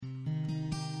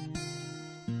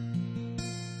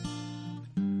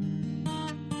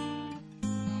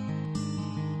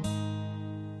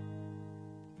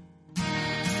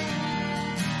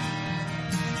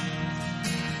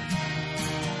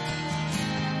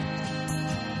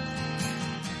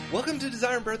Welcome to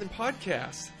Desire and Brethren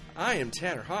Podcast. I am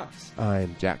Tanner Haas.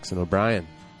 I'm Jackson O'Brien.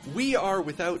 We are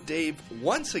without Dave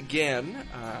once again.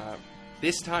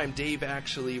 This time Dave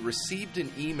actually received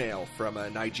an email from a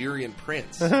Nigerian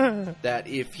prince that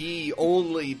if he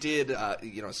only did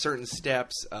certain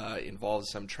steps, involved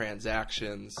some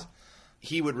transactions,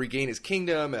 he would regain his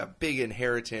kingdom, a big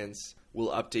inheritance.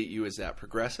 We'll update you as that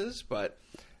progresses. But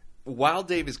while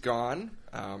Dave is gone,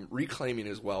 reclaiming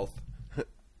his wealth,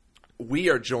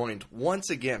 we are joined once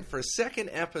again for a second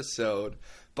episode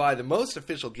by the most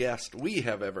official guest we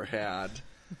have ever had,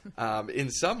 in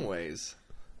some ways,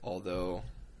 although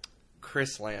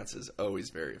Chris Lance is always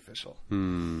very official.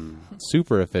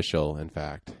 Super official, in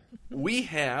fact. We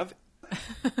have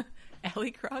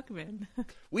Ellie Krogman.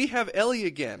 We have Ellie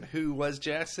again, who was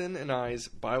Jackson and I's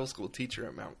Bible school teacher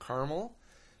at Mount Carmel.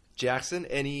 Jackson,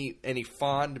 any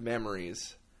fond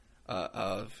memories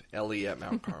of Ellie at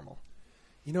Mount Carmel?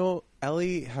 You know,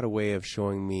 Ellie had a way of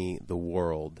showing me the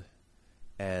world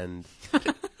and What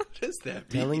does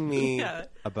that mean? telling me Yeah.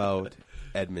 about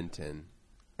Edmonton.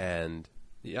 And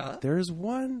Yeah? there's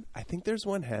one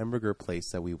hamburger place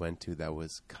that we went to that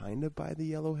was kind of by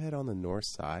the Yellowhead on the north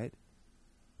side.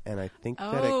 And I think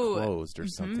that it Oh, closed or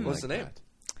something What's like the name? that.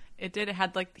 It did. It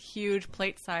had like huge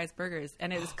plate-sized burgers,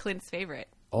 and it was Clint's favorite.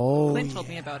 Oh, Clint told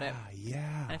me about it.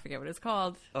 Yeah. I forget what it's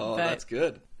called. Oh, but that's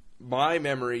good. My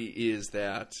memory is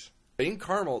that in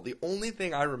Carmel, the only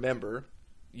thing I remember,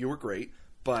 you were great,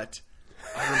 but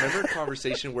I remember a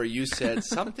conversation where you said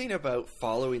something about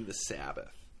following the Sabbath.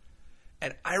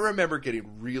 And I remember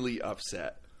getting really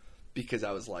upset because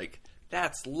I was like,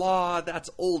 that's law, that's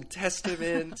Old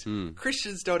Testament.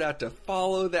 Christians don't have to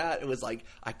follow that. It was like,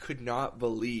 I could not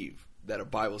believe that a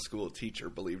Bible school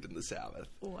teacher believed in the Sabbath.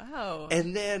 Wow.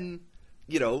 And then,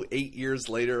 8 years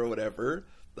later or whatever,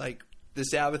 like, the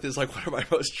Sabbath is like one of my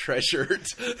most treasured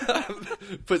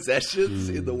possessions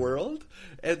in the world.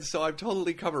 And so I've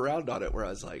totally come around on it where I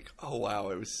was like, oh, wow,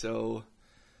 I was so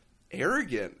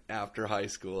arrogant after high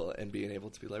school and being able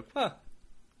to be like,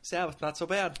 Sabbath, not so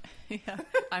bad. Yeah,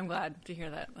 I'm glad to hear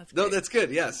that. That's No, great. that's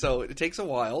good. Yeah, so it takes a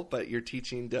while, but your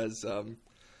teaching does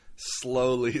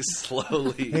slowly.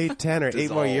 Hey, Tanner, 8 more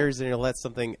dissolve. years and you'll let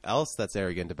something else that's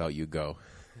arrogant about you go.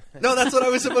 No, that's what I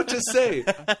was about to say.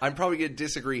 I'm probably going to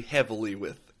disagree heavily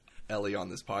with Ellie on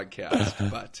this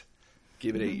podcast, but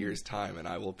give it 8 years' time and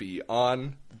I will be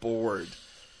on board.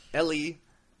 Ellie,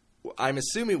 I'm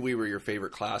assuming we were your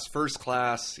favorite class. First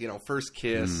class, first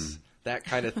kiss, that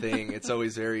kind of thing. It's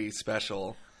always very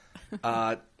special.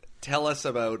 Tell us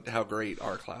about how great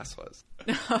our class was.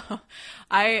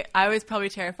 I was probably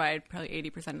terrified, probably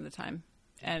 80% of the time,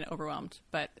 and overwhelmed.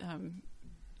 But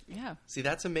yeah, See,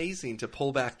 that's amazing to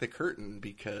pull back the curtain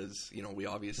because, we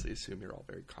obviously assume you're all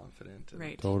very confident and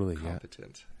Right. Totally, yeah.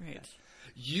 competent. right.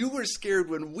 You were scared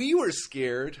when we were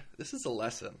scared. This is a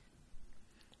lesson.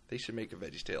 They should make a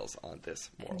VeggieTales on this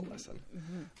moral lesson.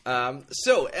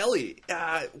 So Ellie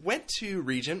went to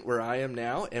Regent, where I am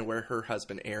now, and where her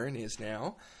husband Aaron is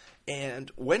now.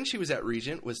 And when she was at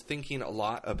Regent, was thinking a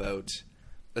lot about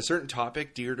a certain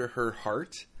topic dear to her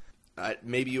heart.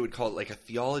 Maybe you would call it like a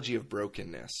theology of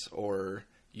brokenness, or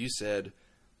you said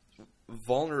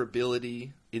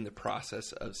vulnerability in the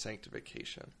process of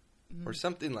sanctification, or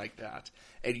something like that.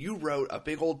 And you wrote a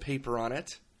big old paper on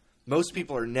it. Most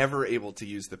people are never able to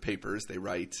use the papers they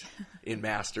write in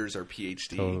master's or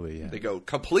PhD. Totally, yeah. They go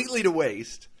completely to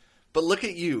waste. But look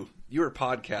at you. You were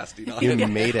podcasting on You it.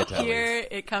 made it, Ellie. Here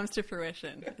it comes to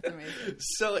fruition. It's amazing.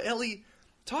 So, Ellie,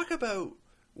 talk about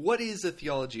what is a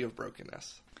theology of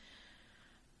brokenness?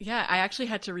 Yeah, I actually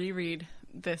had to reread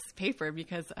this paper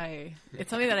because it's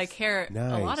something that I care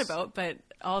a lot Nice. about, but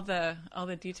all the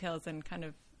details and kind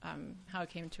of how I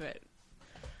came to it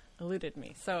eluded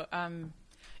me. So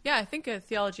yeah, I think a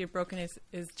theology of brokenness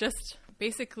is just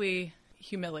basically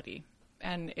humility,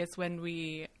 and it's when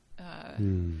we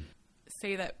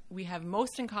say that we have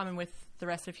most in common with the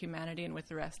rest of humanity and with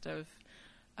the rest of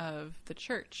the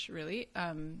church. Really,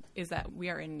 is that we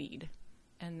are in need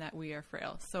and that we are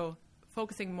frail. So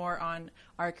focusing more on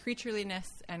our creatureliness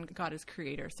and God as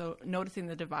creator. So noticing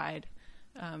the divide.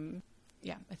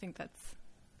 Yeah, I think that's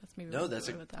maybe No, what that's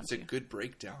I wrote down a to. good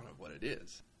breakdown of what it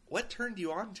is. What turned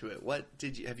you on to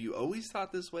it? Have you always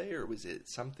thought this way, or was it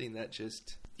something that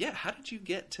just, how did you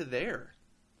get to there?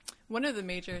 One of the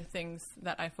major things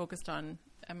that I focused on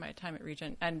at my time at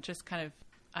Regent, and just kind of,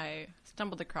 I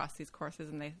stumbled across these courses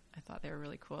and I thought they were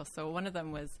really cool. So one of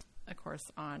them was a course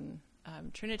on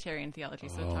Trinitarian theology,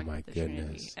 so Oh talking my about the Trinity.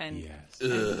 goodness! And Yes.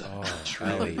 Ugh, Oh,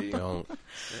 Trinity. Ellie, don't.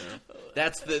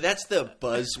 That's the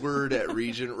buzzword at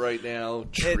Regent right now.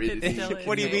 Trinity. still is.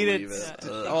 What do you Can't mean believe it's? it.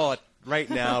 Ugh. Oh, right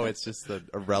now it's just a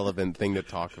relevant thing to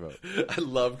talk about. I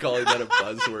love calling that a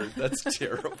buzzword. That's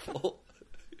terrible.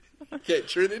 Okay,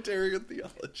 Trinitarian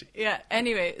theology. Yeah,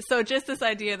 anyway, so just this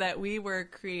idea that we were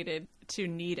created to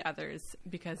need others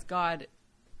because God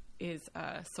is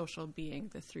a social being,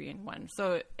 the three in one.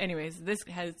 So anyways, this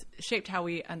has shaped how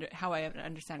I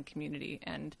understand community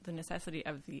and the necessity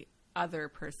of the other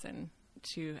person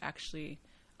to actually,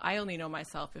 I only know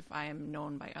myself if I am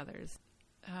known by others.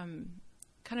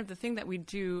 Kind of the thing that we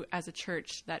do as a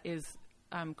church that is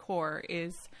core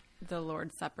is the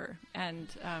Lord's Supper, and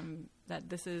that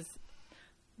this is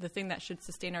the thing that should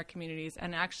sustain our communities.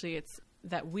 And actually, it's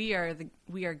that we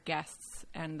are guests,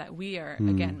 and that we are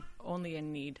again only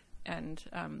in need, and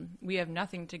we have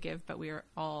nothing to give, but we are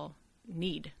all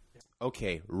need.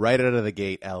 Okay, right out of the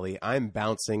gate, Ellie, I'm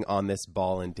bouncing on this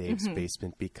ball in Dave's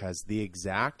basement because the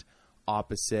exact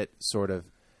opposite sort of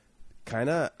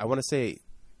I want to say,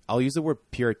 I'll use the word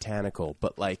puritanical,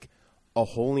 but like a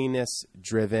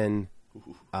holiness-driven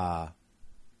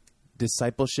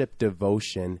discipleship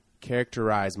devotion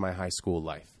characterized my high school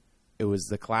life. It was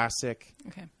the classic,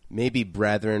 maybe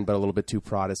brethren, but a little bit too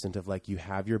Protestant of like, you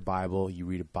have your Bible, you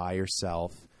read it by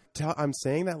yourself. I'm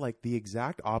saying that like the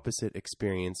exact opposite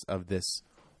experience of this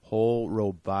whole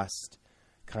robust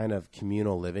kind of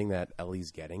communal living that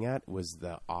Ellie's getting at was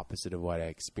the opposite of what I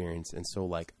experienced. And so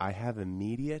like I have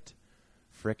immediate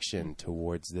friction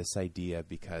towards this idea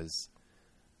because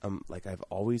like I've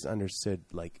always understood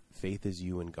like faith is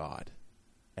you and God,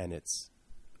 and it's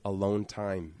alone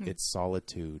time, it's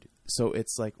solitude. So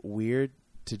it's like weird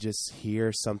to just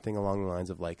hear something along the lines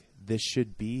of like, this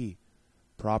should be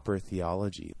proper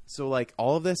theology. So like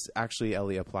all of this actually,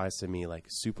 Ellie, applies to me like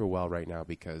super well right now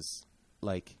because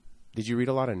like, did you read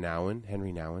a lot of Nouwen,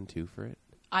 Henry Nouwen too for it?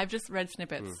 I've just read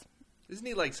snippets. Isn't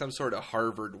he like some sort of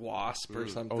Harvard WASP or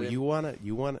something? Oh, you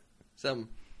wanna some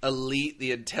elite,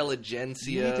 the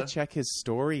intelligentsia. You need to check his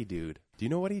story, dude. Do you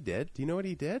know what he did?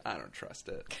 I don't trust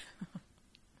it.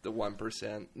 The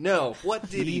 1%. No, what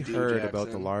did he do, heard Jackson?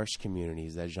 about the L'Arche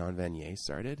communities that Jean Vanier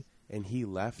started, and he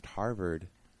left Harvard.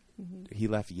 He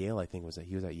left Yale, I think he was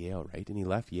at Yale, right? And he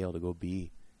left Yale to go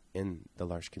be in the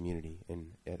L'Arche community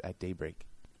at Daybreak.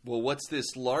 Well, what's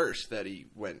this L'Arche that he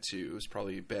went to? It was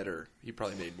probably better. He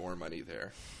probably made more money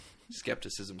there.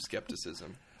 Skepticism.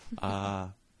 I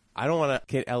don't want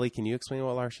to... Ellie, can you explain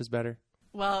what L'Arche is better?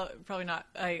 Well, probably not.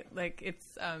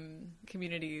 It's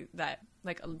community that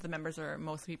like the members are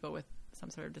most people with some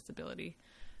sort of disability,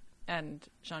 and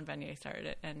Jean Vanier started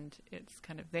it, and it's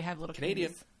kind of they have little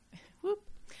Canadian, Whoop.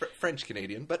 French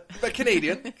Canadian, but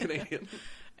Canadian,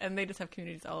 and they just have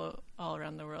communities all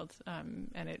around the world,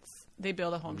 and they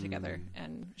build a home together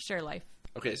and share life.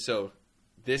 Okay, so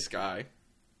this guy,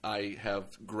 I have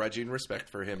grudging respect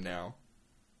for him now.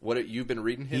 You've been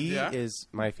reading him? He is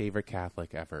my favorite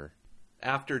Catholic ever.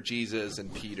 After Jesus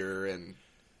and Peter and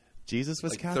Jesus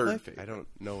was like Catholic? third I don't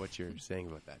know what you're saying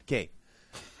about that. Okay.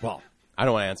 Well, I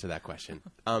don't want to answer that question.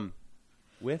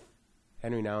 With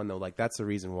Henry Nouwen, though, like that's the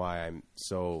reason why I'm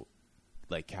so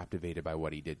like captivated by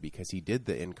what he did, because he did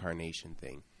the incarnation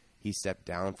thing. He stepped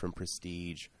down from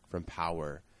prestige, from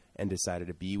power, and decided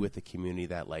to be with a community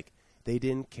that like they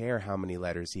didn't care how many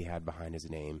letters he had behind his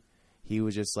name. He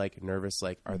was just like nervous,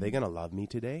 like, are they going to love me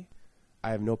today? I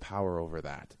have no power over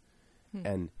that.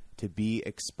 And to be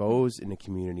exposed in a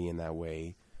community in that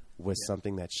way was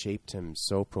something that shaped him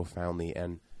so profoundly.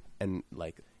 And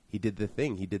like he did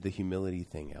the humility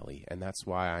thing, Ellie. And that's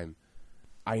why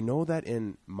I know that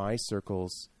in my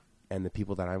circles and the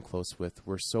people that I'm close with,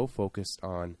 we're so focused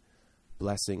on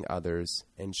blessing others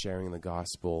and sharing the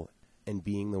gospel and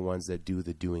being the ones that do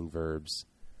the doing verbs.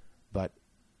 But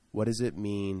what does it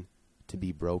mean to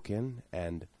be broken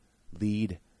and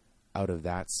lead out of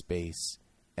that space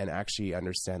and actually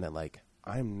understand that, like,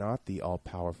 I'm not the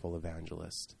all-powerful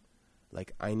evangelist.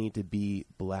 Like, I need to be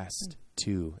blessed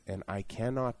too, and I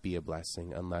cannot be a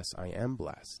blessing unless I am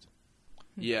blessed.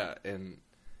 Yeah, and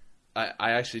I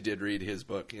actually did read his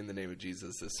book, In the Name of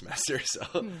Jesus, this semester,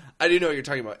 so I do know what you're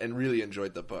talking about and really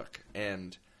enjoyed the book.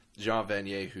 And Jean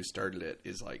Vanier, who started it,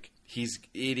 is like,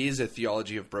 it is a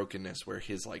theology of brokenness where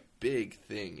his like big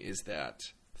thing is that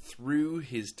through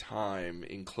his time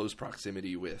in close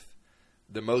proximity with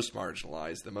the most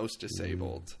marginalized, the most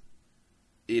disabled,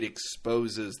 it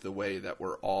exposes the way that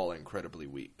we're all incredibly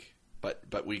weak.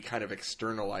 But we kind of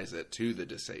externalize it to the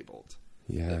disabled.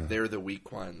 Yeah. That they're the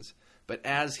weak ones. But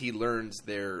as he learns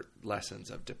their lessons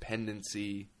of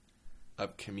dependency,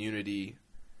 of community,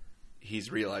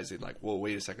 he's realizing like, whoa,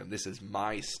 wait a second, this is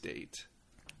my state.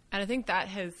 And I think that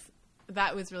has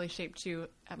that was really shaped too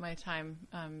at my time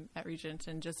at Regent,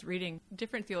 and just reading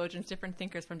different theologians, different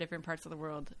thinkers from different parts of the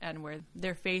world, and where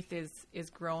their faith is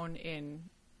grown in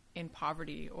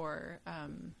poverty or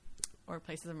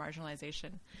places of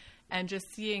marginalization, and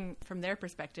just seeing from their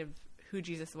perspective who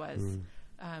Jesus was,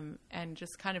 and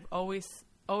just kind of always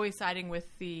siding with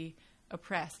the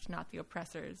oppressed, not the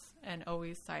oppressors, and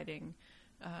always siding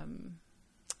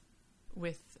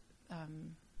with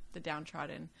the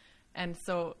downtrodden. And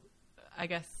so I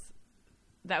guess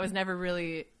that was never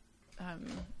really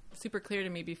super clear to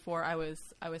me before I was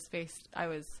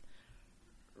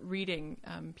reading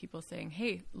people saying,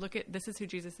 "Hey, look at this is who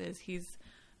Jesus is. He's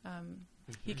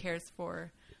he cares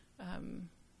for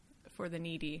the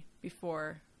needy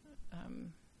before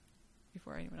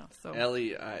anyone else." So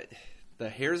Ellie, the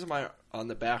hairs on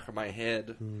the back of my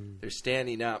head, they're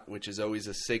standing up, which is always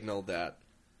a signal that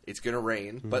it's going to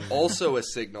rain, but also a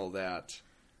signal that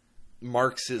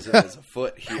Marxism is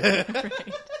afoot here.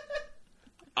 Right.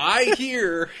 I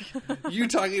hear you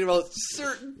talking about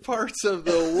certain parts of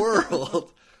the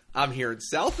world. I'm hearing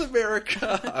South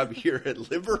America. I'm hearing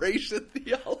liberation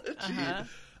theology.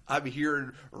 I'm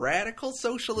hearing radical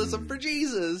socialism for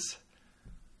Jesus.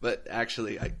 But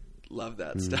actually, I love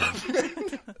that stuff.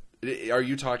 Are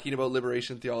you talking about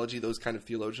liberation theology, those kind of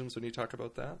theologians, when you talk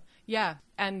about that? Yeah,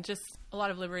 and just a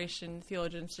lot of liberation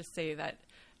theologians just say that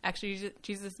actually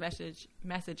Jesus'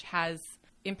 message has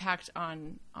impact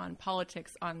on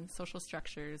politics, on social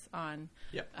structures, on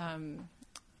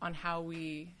how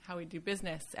we do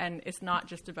business, and it's not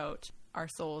just about our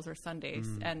souls or Sundays.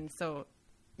 And so,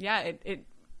 yeah, it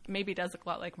maybe does look a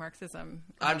lot like Marxism.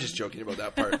 I'm just joking about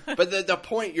that part, but the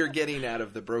point you're getting out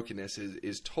of the brokenness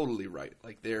is totally right.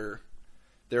 Like their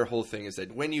whole thing is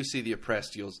that when you see the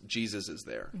oppressed, Jesus is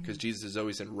there, because Jesus is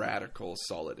always in radical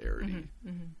solidarity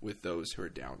with those who are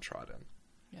downtrodden.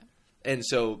 Yeah, and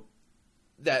so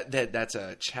that's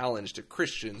a challenge to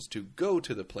Christians to go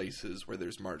to the places where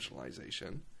there's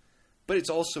marginalization, but it's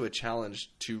also a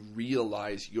challenge to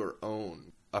realize your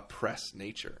own oppressed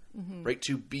nature, right?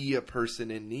 To be a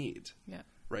person in need,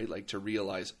 right? Like to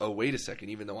realize, oh, wait a second,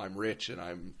 even though I'm rich and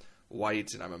I'm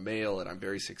white and I'm a male and I'm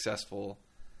very successful,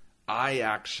 I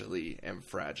actually am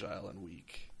fragile and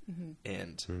weak.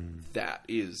 And that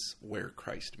is where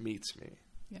Christ meets me.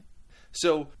 Yeah.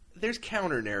 So there's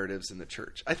counter narratives in the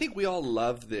church. I think we all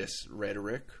love this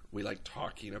rhetoric. We like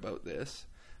talking about this,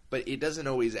 but it doesn't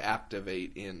always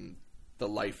activate in the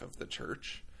life of the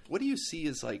church. What do you see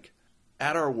as like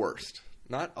at our worst?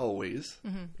 Not always,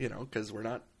 because we're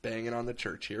not banging on the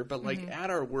church here, but like at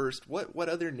our worst, what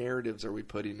other narratives are we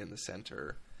putting in the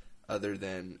center other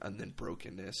than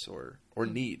brokenness or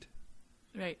need?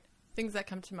 Right. Things that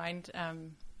come to mind,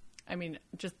 I mean,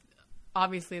 just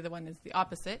obviously the one is the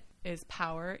opposite, is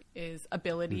power, is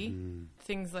ability,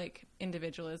 things like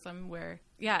individualism where,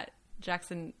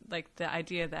 Jackson, like the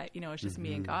idea that, it's just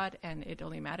me and God and it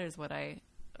only matters what I,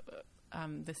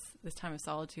 this time of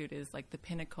solitude is like the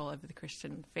pinnacle of the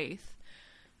Christian faith.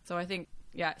 So I think,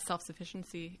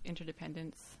 self-sufficiency,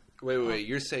 interdependence. Wait,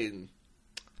 you're saying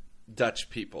Dutch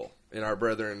people in our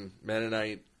Brethren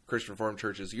Mennonite Christian Reformed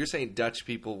churches, you're saying Dutch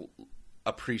people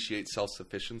appreciate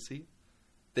self-sufficiency?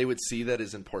 They would see that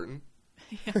as important?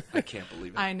 Yeah. I can't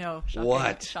believe it. I know. Shocking.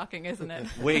 What? Shocking, isn't it?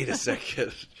 Wait a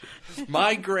second.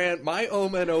 My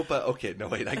Oma and Opa. Okay, no,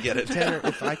 wait, I get it. Tanner,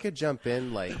 if I could jump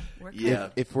in, like, yeah.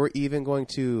 if we're even going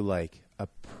to, like,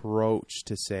 approach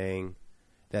to saying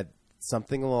that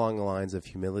something along the lines of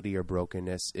humility or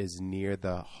brokenness is near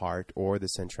the heart or the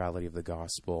centrality of the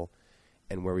gospel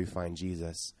and where we find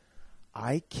Jesus,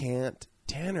 I can't,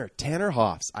 Tanner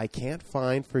Hoffs, I can't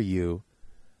find for you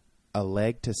a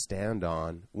leg to stand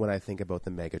on when I think about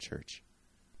the megachurch.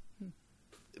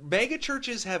 Mega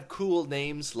churches have cool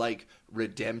names like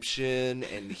Redemption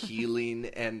and Healing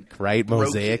and right,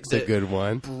 Mosaic's a good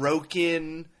one.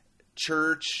 Broken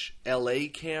Church, LA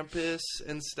campus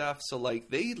and stuff. So like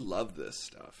they love this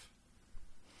stuff.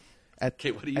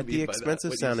 Okay, what do you at mean the by expense that?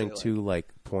 of sounding too like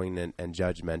poignant and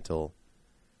judgmental,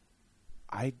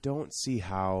 I don't see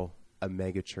how a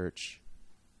megachurch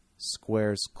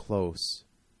squares close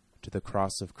to the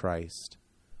cross of Christ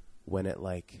when it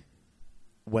like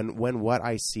when what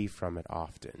I see from it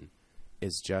often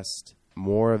is just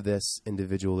more of this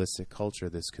individualistic culture,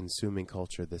 this consuming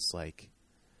culture, this like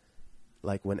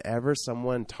whenever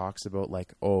someone talks about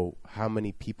like, oh, how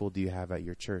many people do you have at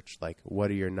your church? Like,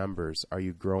 what are your numbers? Are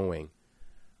you growing?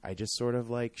 I just sort of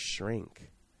like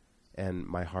shrink. And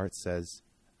my heart says,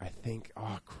 I think,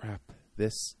 oh crap,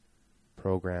 this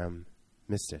program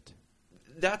missed it.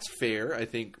 That's fair. I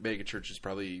think megachurches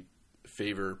probably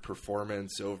favor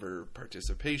performance over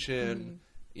participation,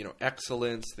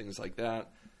 excellence, things like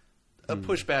that. A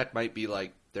pushback might be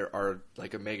like there are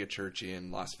like a mega church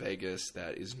in Las Vegas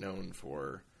that is known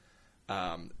for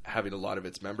having a lot of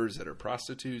its members that are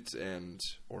prostitutes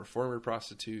or former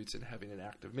prostitutes and having an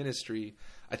active ministry.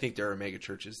 I think there are mega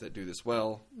churches that do this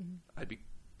well. I'd be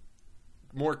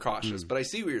more cautious, but I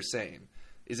see what you're saying.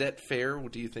 Is that fair?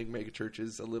 Do you think mega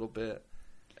churches a little bit?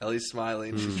 Ellie's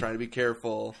smiling. She's trying to be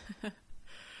careful.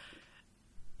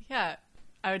 Yeah,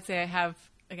 I would say I have,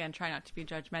 again, try not to be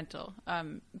judgmental.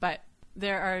 But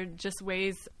there are just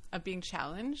ways of being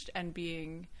challenged and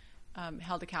being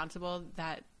held accountable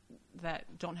that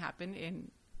don't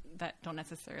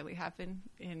necessarily happen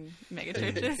in mega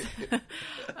churches.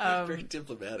 Very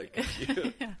diplomatic of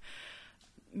you. Yeah.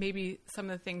 Maybe some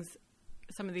of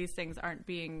these things aren't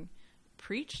being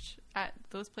preached at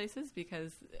those places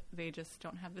because they just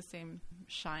don't have the same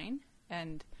shine.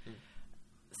 And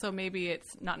so maybe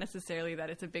it's not necessarily that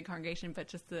it's a big congregation, but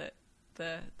just the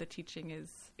teaching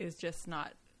is just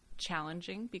not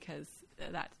challenging because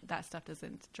that stuff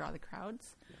doesn't draw the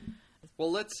crowds.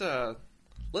 Well, let's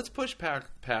push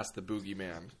past the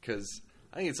boogeyman, because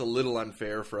I think it's a little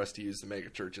unfair for us to use the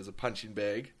mega church as a punching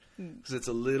bag, because it's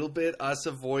a little bit us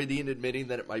avoiding admitting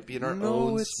that it might be in our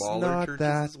own smaller churches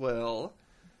as well.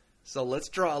 So let's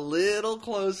draw a little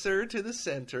closer to the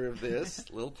center of this,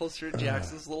 a little closer to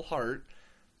Jackson's little heart.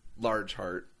 Large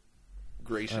heart.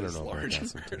 Gracious large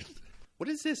heart. What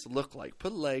does this look like?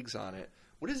 Put legs on it.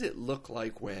 What does it look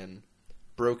like when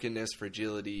brokenness,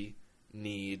 fragility,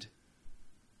 need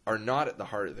are not at the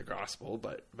heart of the gospel,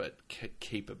 but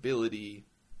capability,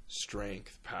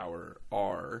 strength, power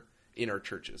are in our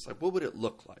churches? Like, what would it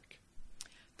look like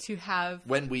to have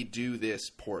when we do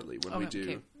this poorly?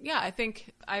 Okay. Yeah, I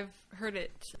think I've heard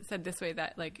it said this way,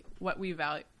 that like what we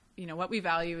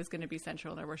value is going to be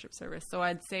central in our worship service. So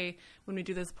I'd say when we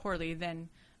do this poorly, then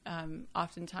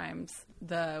oftentimes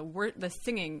the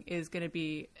singing is going to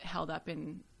be held up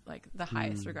in like the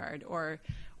highest regard, or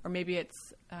maybe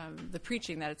it's the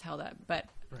preaching that it's held up. But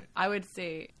right. I would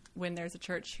say when there's a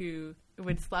church who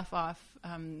would slough off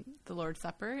the Lord's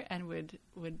Supper and would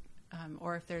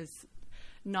or if there's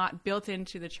not built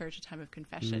into the church a time of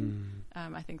confession,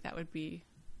 I think that would be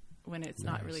when it's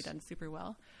not really done super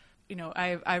well.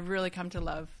 I've really come to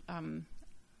love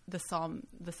the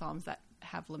Psalms that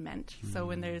have lament. So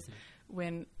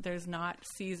when there's not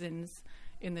seasons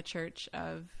in the church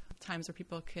of times where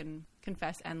people can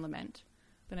confess and lament,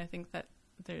 then I think that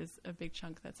there's a big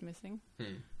chunk that's missing.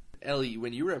 Ellie,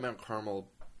 when you were at Mount Carmel,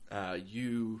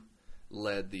 you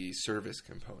led the service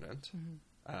component.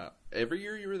 Every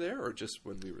year you were there, or just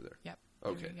when we were there? Yep.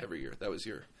 Okay, every year. That was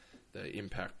the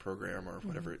impact program or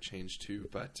whatever it changed to.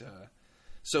 But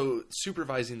so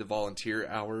supervising the volunteer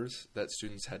hours that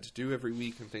students had to do every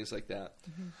week and things like that.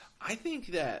 I think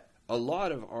that a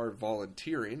lot of our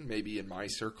volunteering, maybe in my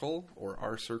circle or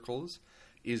our circles,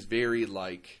 is very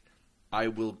like, I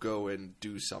will go and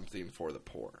do something for the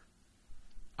poor.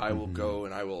 I will go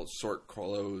and I will sort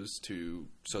clothes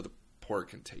so the poor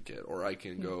can take it, or I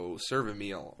can go serve a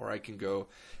meal, or I can go,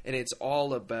 and it's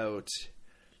all about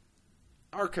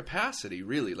our capacity,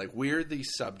 really. Like, we're the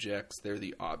subjects, they're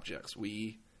the objects.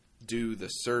 We do the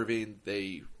serving,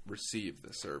 they receive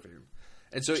the serving.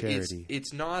 And so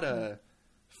it's not a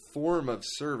form of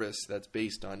service that's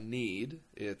based on need.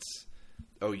 It's,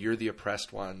 oh, you're the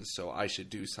oppressed one, so I should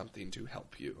do something to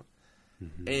help you.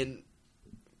 And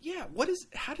yeah,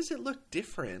 how does it look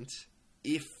different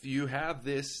if you have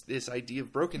this idea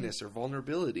of brokenness or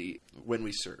vulnerability when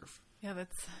we serve? Yeah,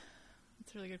 that's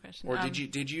a really good question. Or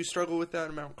did you struggle with that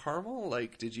in Mount Carmel?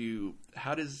 Like,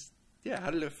 how did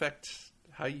it affect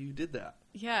how you did that?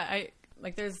 Yeah,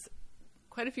 there's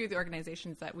quite a few of the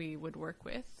organizations that we would work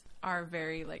with are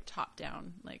very like top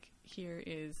down. Like, here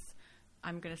is,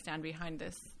 I'm going to stand behind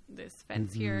this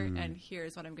fence here, and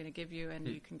here's what I'm going to give you, and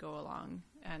you can go along.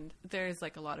 And there's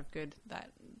like a lot of good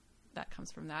that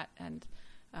comes from that, and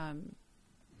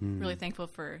really thankful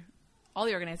for all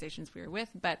the organizations we were with.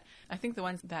 But I think the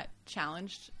ones that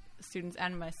challenged students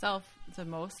and myself the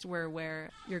most were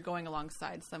where you're going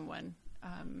alongside someone.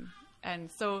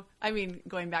 And so, I mean,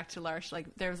 going back to L'Arche, like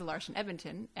there was a L'Arche in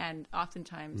Edmonton, and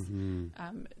oftentimes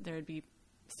there would be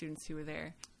students who were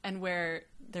there, and where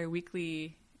their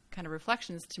weekly kind of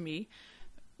reflections to me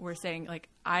were saying, like,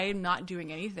 I'm not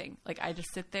doing anything. Like, I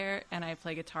just sit there and I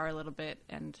play guitar a little bit,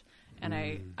 and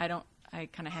I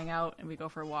kind of hang out and we go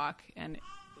for a walk, and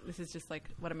this is just like,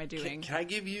 what am I doing? Can I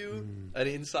give you an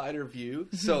insider view?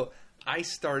 So I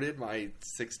started my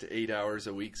 6 to 8 hours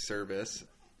a week service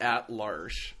at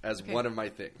L'Arche as one of my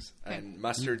things. And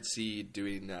Mustard Seed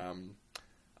doing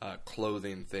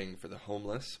clothing thing for the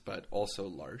homeless, but also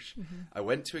L'Arche. I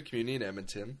went to a community in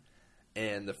Edmonton,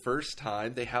 and the first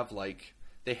time they have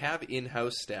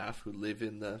in-house staff who live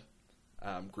in the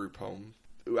group home.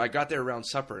 I got there around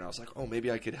supper, and I was like, oh,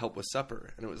 maybe I could help with supper.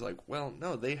 And it was like, well,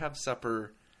 no, they have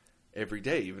supper every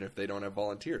day, even if they don't have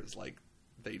volunteers. Like,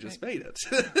 they just made it.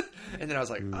 And then I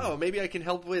was like, oh, maybe I can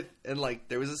help with, and like,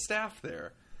 there was a staff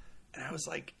there. And I was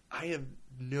like, I have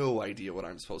no idea what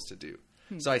I'm supposed to do.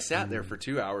 So I sat there for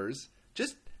 2 hours,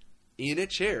 just in a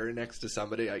chair next to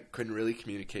somebody I couldn't really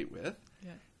communicate with,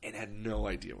 and had no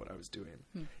idea what I was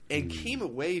doing. And came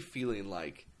away feeling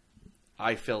like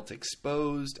I felt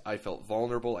exposed, I felt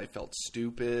vulnerable, I felt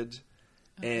stupid,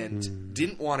 and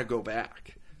didn't want to go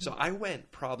back. So I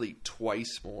went probably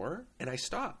twice more, and I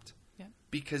stopped.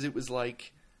 Because it was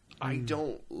like, I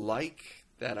don't like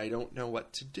that I don't know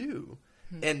what to do.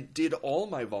 And did all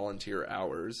my volunteer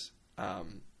hours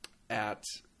at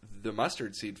the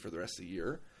Mustard Seed for the rest of the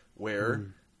year,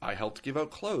 where I helped give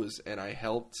out clothes, and I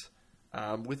helped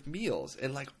with meals,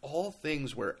 and like all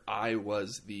things where I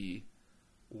was the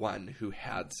one who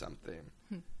had something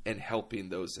and helping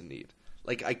those in need.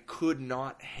 Like, I could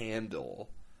not handle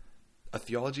a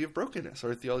theology of brokenness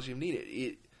or a theology of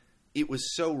need. It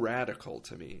was so radical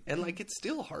to me, and like, it's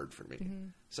still hard for me.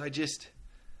 So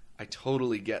I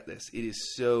totally get this. It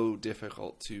is so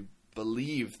difficult to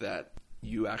believe that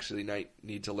you actually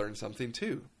need to learn something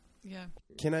too. Yeah.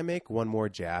 Can I make one more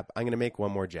jab? I'm going to make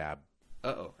one more jab.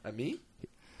 Uh-oh. At me?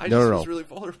 I No, just no, was really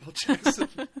vulnerable, Jackson.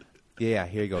 Yeah,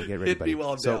 here you go. Get ready, Hit buddy. me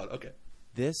while I'm down. Okay.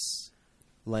 This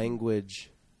language,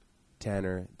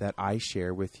 Tanner, that I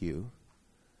share with you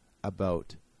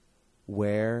about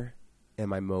where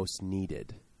am I most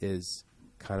needed is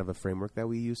kind of a framework that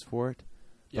we use for it.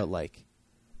 Yeah. But like,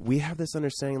 we have this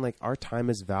understanding like our time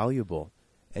is valuable,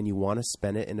 and you want to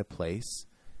spend it in a place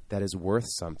that is worth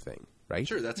something, right?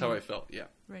 Sure, that's how I felt. Yeah.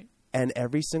 Right. And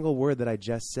every single word that I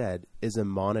just said is a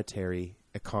monetary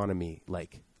economy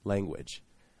like language.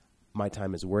 My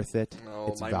time is worth it. Oh,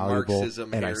 it's my valuable,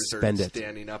 Marxism and I hairs spend are it.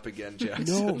 standing up again,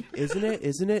 Jackson. No,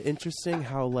 isn't it interesting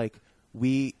how like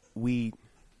we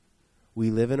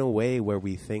live in a way where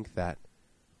we think that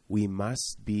we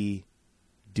must be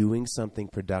doing something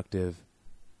productive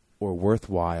or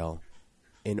worthwhile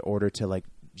in order to like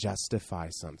justify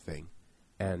something,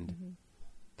 and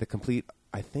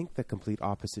I think the complete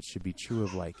opposite should be true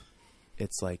of like,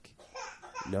 it's like,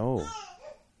 no,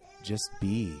 just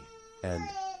be. And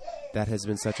that has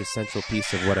been such a central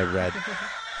piece of what I read.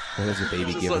 There's a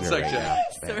baby Just giving one her sec, right Jack.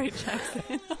 now. Sorry,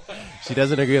 Jackson. She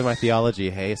doesn't agree with my theology.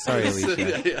 Hey, sorry,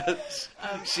 Alicia.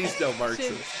 Yeah. She's no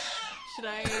Marxist. Should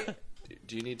I?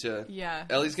 Do you need to? Yeah.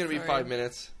 Ellie's going to be Sorry. 5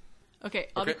 minutes. Okay,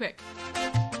 I'll be Okay. quick.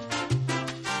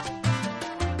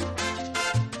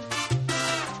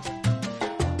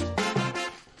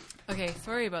 Okay,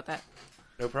 sorry about that.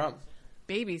 No problem.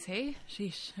 Babies, hey?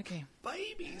 Sheesh. Okay.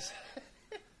 Babies.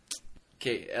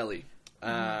 Okay, Ellie.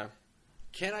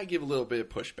 Can I give a little bit of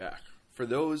pushback for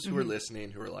those who are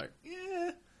listening who are like,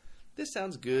 yeah, this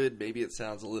sounds good. Maybe it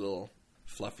sounds a little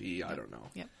fluffy. I don't know.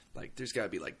 Yep. Like, there's got to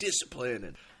be like discipline,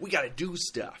 and we got to do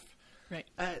stuff. Right.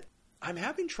 I'm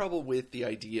having trouble with the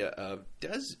idea of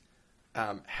does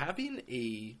having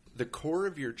the core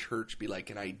of your church be like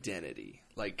an identity,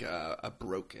 like a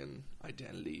broken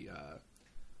identity.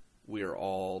 We're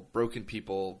all broken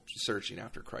people searching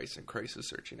after Christ, and Christ is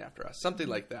searching after us. Something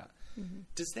like that.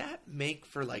 Does that make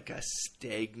for like a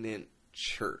stagnant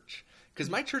church? Because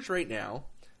my church right now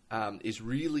is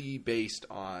really based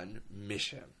on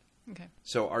mission. Okay.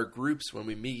 So our groups, when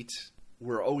we meet,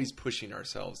 we're always pushing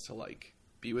ourselves to like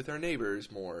be with our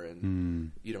neighbors more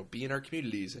and, be in our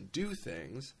communities and do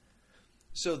things.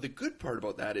 So the good part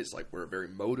about that is like we're a very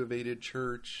motivated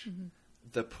church.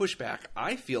 The pushback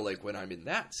I feel like when I'm in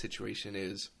that situation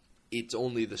is it's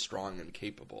only the strong and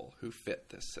capable who fit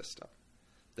this system.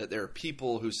 That there are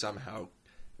people who somehow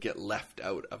get left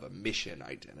out of a mission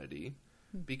identity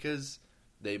because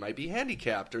they might be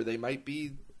handicapped or they might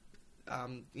be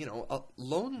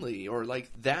lonely, or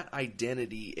like that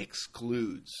identity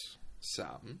excludes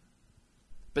some.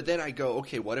 But then I go,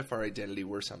 okay, what if our identity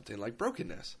were something like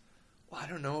brokenness? Well, I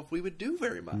don't know if we would do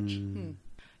very much.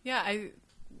 Yeah, I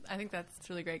think that's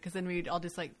really great because then we'd all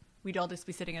just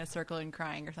be sitting in a circle and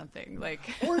crying or something like.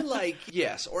 Or like,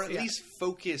 yes, or at least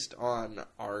focused on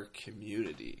our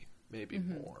community, maybe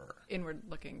more. Inward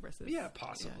looking versus. Yeah,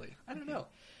 possibly. Yeah. I don't know.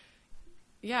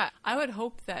 Yeah, I would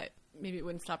hope that maybe it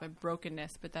wouldn't stop at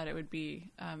brokenness, but that it would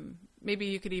be, maybe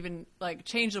you could even like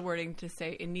change the wording to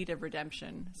say in need of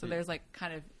redemption. So there's like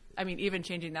kind of, even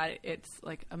changing that, it's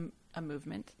like a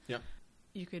movement. Yeah.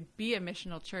 you could be a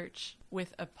missional church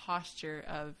with a posture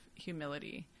of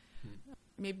humility.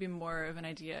 Maybe more of an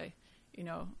idea,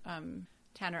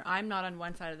 Tanner, I'm not on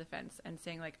one side of the fence and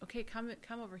saying like, okay, come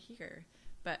over here,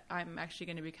 but I'm actually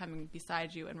going to be coming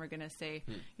beside you, and we're going to say,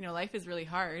 life is really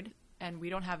hard and we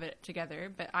don't have it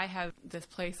together, but I have this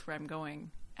place where I'm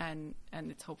going, and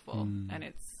it's hopeful and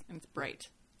it's bright,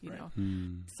 you know.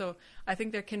 So I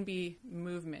think there can be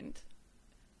movement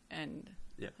and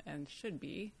should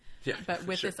be, but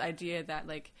with this idea that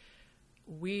like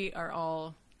we are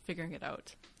all figuring it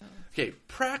out. Okay,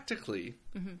 practically,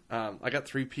 I got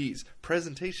 3 P's: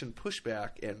 presentation,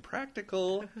 pushback, and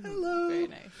practical. Hello. Very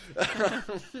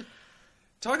nice.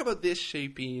 Talk about this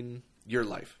shaping your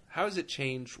life. How has it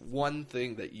changed one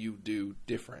thing that you do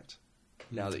different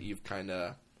now that you've kind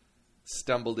of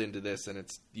stumbled into this and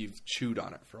you've chewed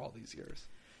on it for all these years?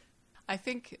 I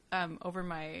think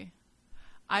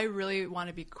I really want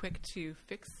to be quick to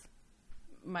fix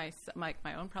my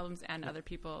own problems and other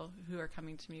people who are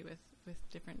coming to me with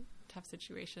different tough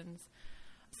situations.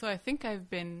 So I think I've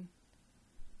been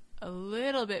a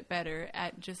little bit better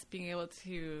at just being able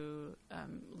to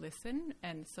listen.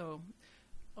 And so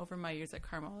over my years at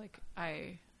Carmel, like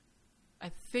I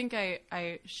think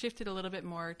I shifted a little bit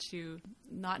more to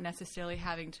not necessarily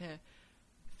having to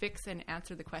fix and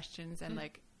answer the questions and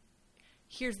like,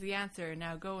 here's the answer,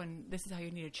 now go and this is how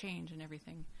you need to change and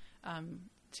everything.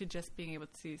 To just being able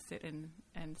to sit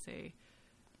and say,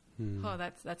 oh,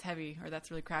 that's heavy, or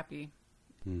that's really crappy,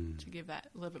 to give that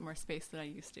a little bit more space than I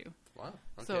used to. Wow.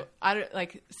 Okay. So I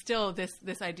like still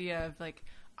this idea of like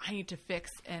I need to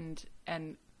fix and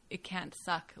it can't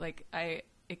suck, like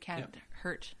it can't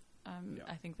hurt.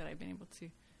 I think that I've been able to,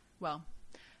 well,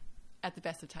 at the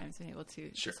best of times, been able to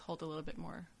just hold a little bit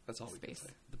more. That's all space. We can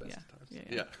say. The best of times.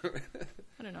 Yeah.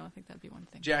 I don't know. I think that'd be one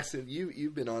thing. Jackson,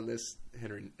 you've been on this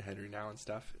Henry Now and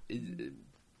stuff.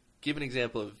 Give an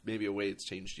example of maybe a way it's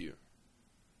changed you.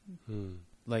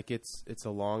 Like it's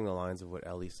along the lines of what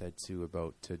Ellie said too,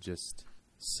 about to just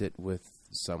sit with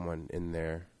someone in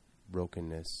their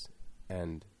brokenness,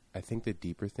 and I think the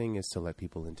deeper thing is to let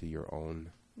people into your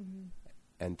own,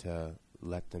 and to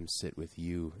let them sit with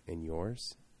you in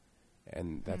yours.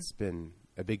 And that's been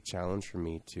a big challenge for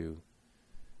me to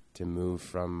move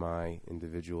from my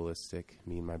individualistic,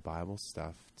 me and my Bible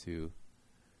stuff, to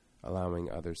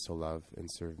allowing others to love and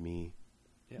serve me.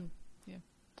 Yeah.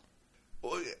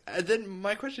 Well, and then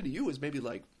my question to you is maybe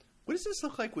like, what does this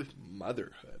look like with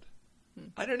motherhood?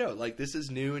 I don't know. Like, this is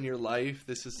new in your life.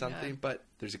 This is something, but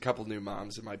there's a couple new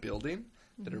moms in my building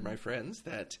that are my friends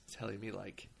that telling me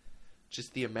like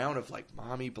just the amount of like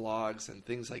mommy blogs and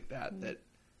things like that that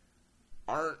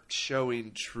aren't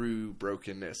showing true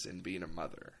brokenness in being a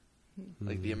mother.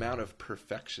 Like the amount of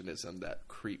perfectionism that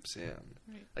creeps in.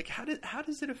 Right. Like how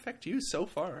does it affect you so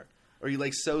far? Or are you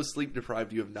like so sleep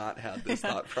deprived you have not had this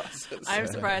thought process? I'm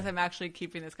surprised I'm actually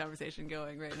keeping this conversation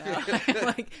going right now. I'm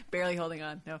like barely holding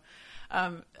on. No.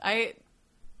 I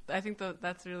think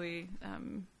that's really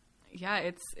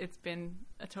it's been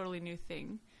a totally new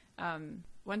thing.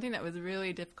 One thing that was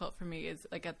really difficult for me is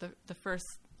like at the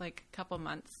first like couple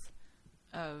months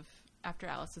of after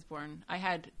Alice was born,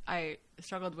 I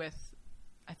struggled with,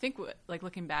 I think like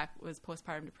looking back, was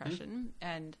postpartum depression,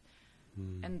 and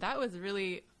that was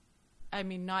really, I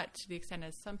mean, not to the extent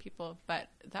as some people, but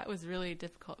that was really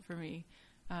difficult for me,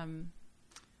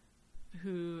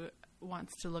 who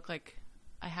wants to look like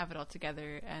I have it all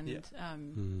together, and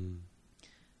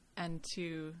and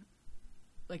to,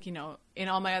 like, you know, in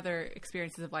all my other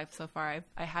experiences of life so far,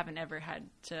 I haven't ever had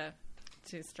to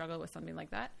struggle with something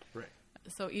like that. Right.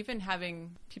 So even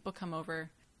having people come over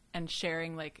and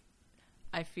sharing, like,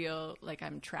 I feel like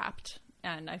I'm trapped,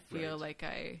 and I feel like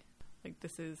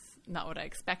this is not what I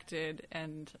expected,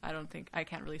 and I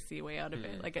can't really see a way out of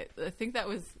it. Like, I think that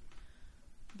was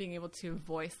being able to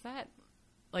voice that,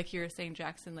 like you were saying,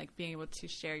 Jackson, like being able to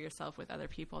share yourself with other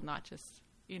people, not just,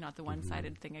 not the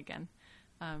one-sided thing again.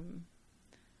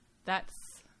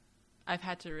 I've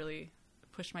had to really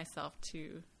push myself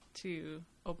to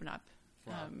open up.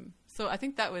 Wow. So I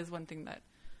think that was one thing that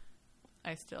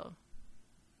I still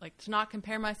like, to not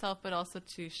compare myself, but also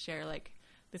to share, like,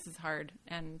 this is hard,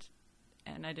 and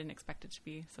I didn't expect it to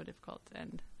be so difficult.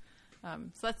 And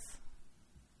so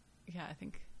I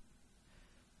think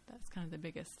that's kind of the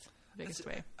biggest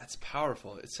way. That's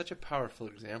powerful. It's such a powerful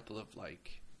example of,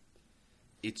 like,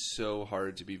 it's so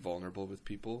hard to be vulnerable with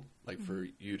people, like for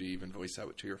you to even voice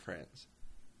out to your friends.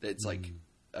 It's like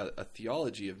a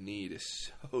theology of need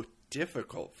is so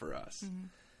difficult for us.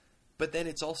 But then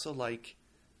it's also like,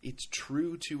 it's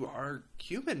true to our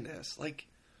humanness. Like,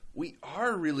 we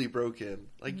are really broken.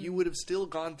 Like, you would have still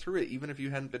gone through it even if you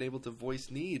hadn't been able to voice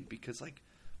need, because, like,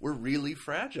 we're really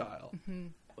fragile.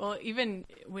 Well, even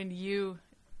when you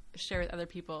share with other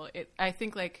people, I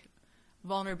think, like,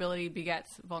 vulnerability begets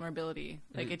vulnerability.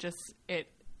 Like, it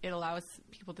allows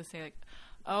people to say, like,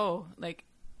 oh, like,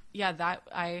 yeah, that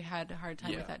I had a hard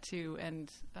time with that too.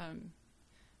 And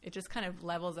it just kind of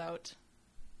levels out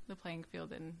the playing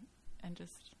field and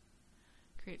just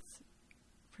creates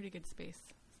pretty good space.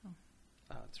 So.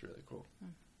 Oh, that's really cool.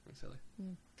 Thanks, Ellie.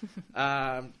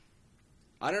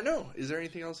 I don't know. Is there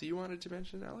anything else you wanted to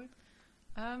mention, Ellie?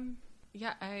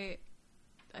 Yeah, I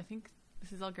think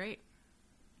this is all great.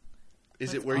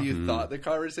 Is it where you thought the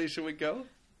conversation would go?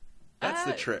 That's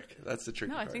the trick. That's the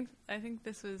tricky No, part. I think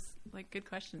this was like good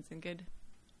questions and good.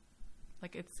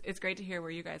 Like it's great to hear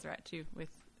where you guys are at too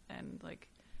and like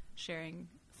sharing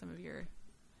some of your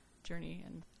journey,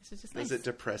 and this is just nice. Does it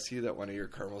depress you that one of your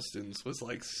Carmel students was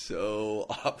like so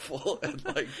awful and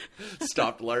like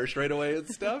stopped L'Arche right away and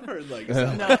stuff, or like is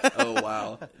that like, oh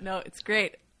wow? No, it's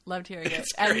great. Loved hearing it.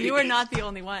 It's And great. you are not the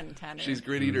only one, Tanner. She's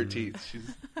gritting her teeth.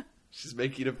 She's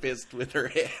making a fist with her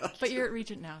hand. But you're at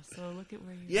Regent now, so look at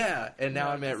where you. Yeah, and now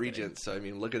No, I'm at just kidding. Regent, so I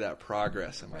mean, look at that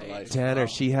progress in my life. Tanner, Wow.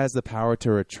 she has the power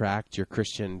to retract your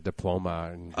Christian diploma.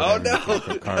 And Oh whatever you no! get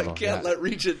from Carmel. I can't let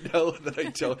Regent know that I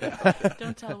don't have it.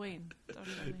 Don't tell Wayne. Don't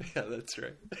tell Wayne. Yeah, that's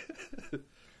right.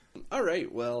 All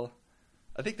right, well,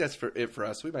 I think that's it for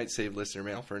us. We might save listener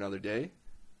mail for another day.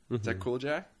 Is that cool,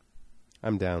 Jack?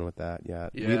 I'm down with that. Yeah.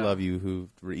 We Yeah. love you who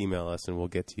email us, and we'll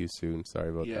get to you soon. Sorry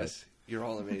about that. Yes, you're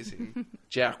all amazing.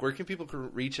 Jack, where can people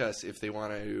reach us if they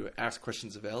want to ask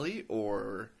questions of Ellie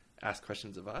or ask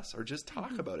questions of us or just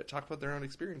talk about it, talk about their own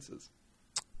experiences?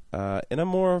 In a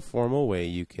more formal way,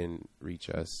 you can reach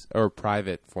us, or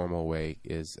private formal way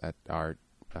is at our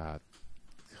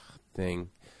thing,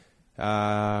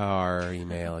 our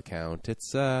email account.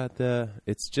 It's just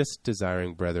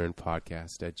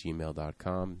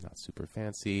desiringbrethren.podcast@gmail.com. Not super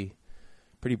fancy,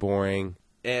 pretty boring.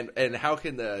 And how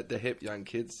can the hip young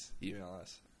kids email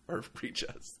us or reach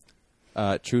us?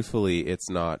 Truthfully, it's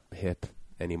not hip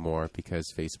anymore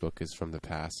because Facebook is from the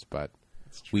past, but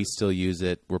we still use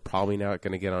it. We're probably not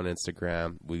going to get on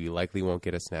Instagram. We likely won't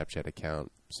get a Snapchat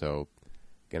account, so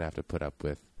going to have to put up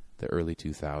with the early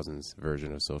 2000s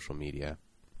version of social media.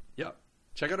 Yep.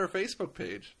 Check out our Facebook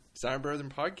page, Desiring Brethren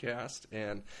Podcast,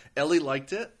 and Ellie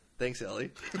liked it. Thanks,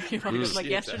 Ellie. You're welcome. Like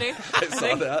yesterday. I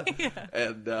saw that. Yeah.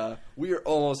 And we are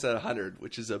almost at 100,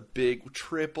 which is a big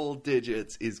triple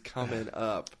digits is coming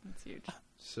up. That's huge.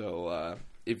 So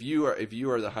if you are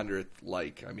the 100th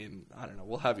like, I mean, I don't know,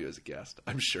 we'll have you as a guest,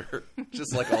 I'm sure,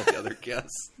 just like all the other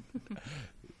guests.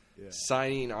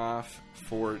 Signing off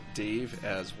for Dave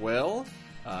as well.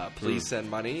 Please send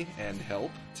money and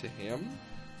help to him.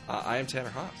 I am Tanner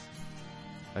Haas.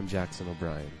 I'm Jackson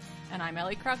O'Brien. And I'm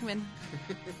Ellie Krugman.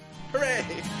 Hooray!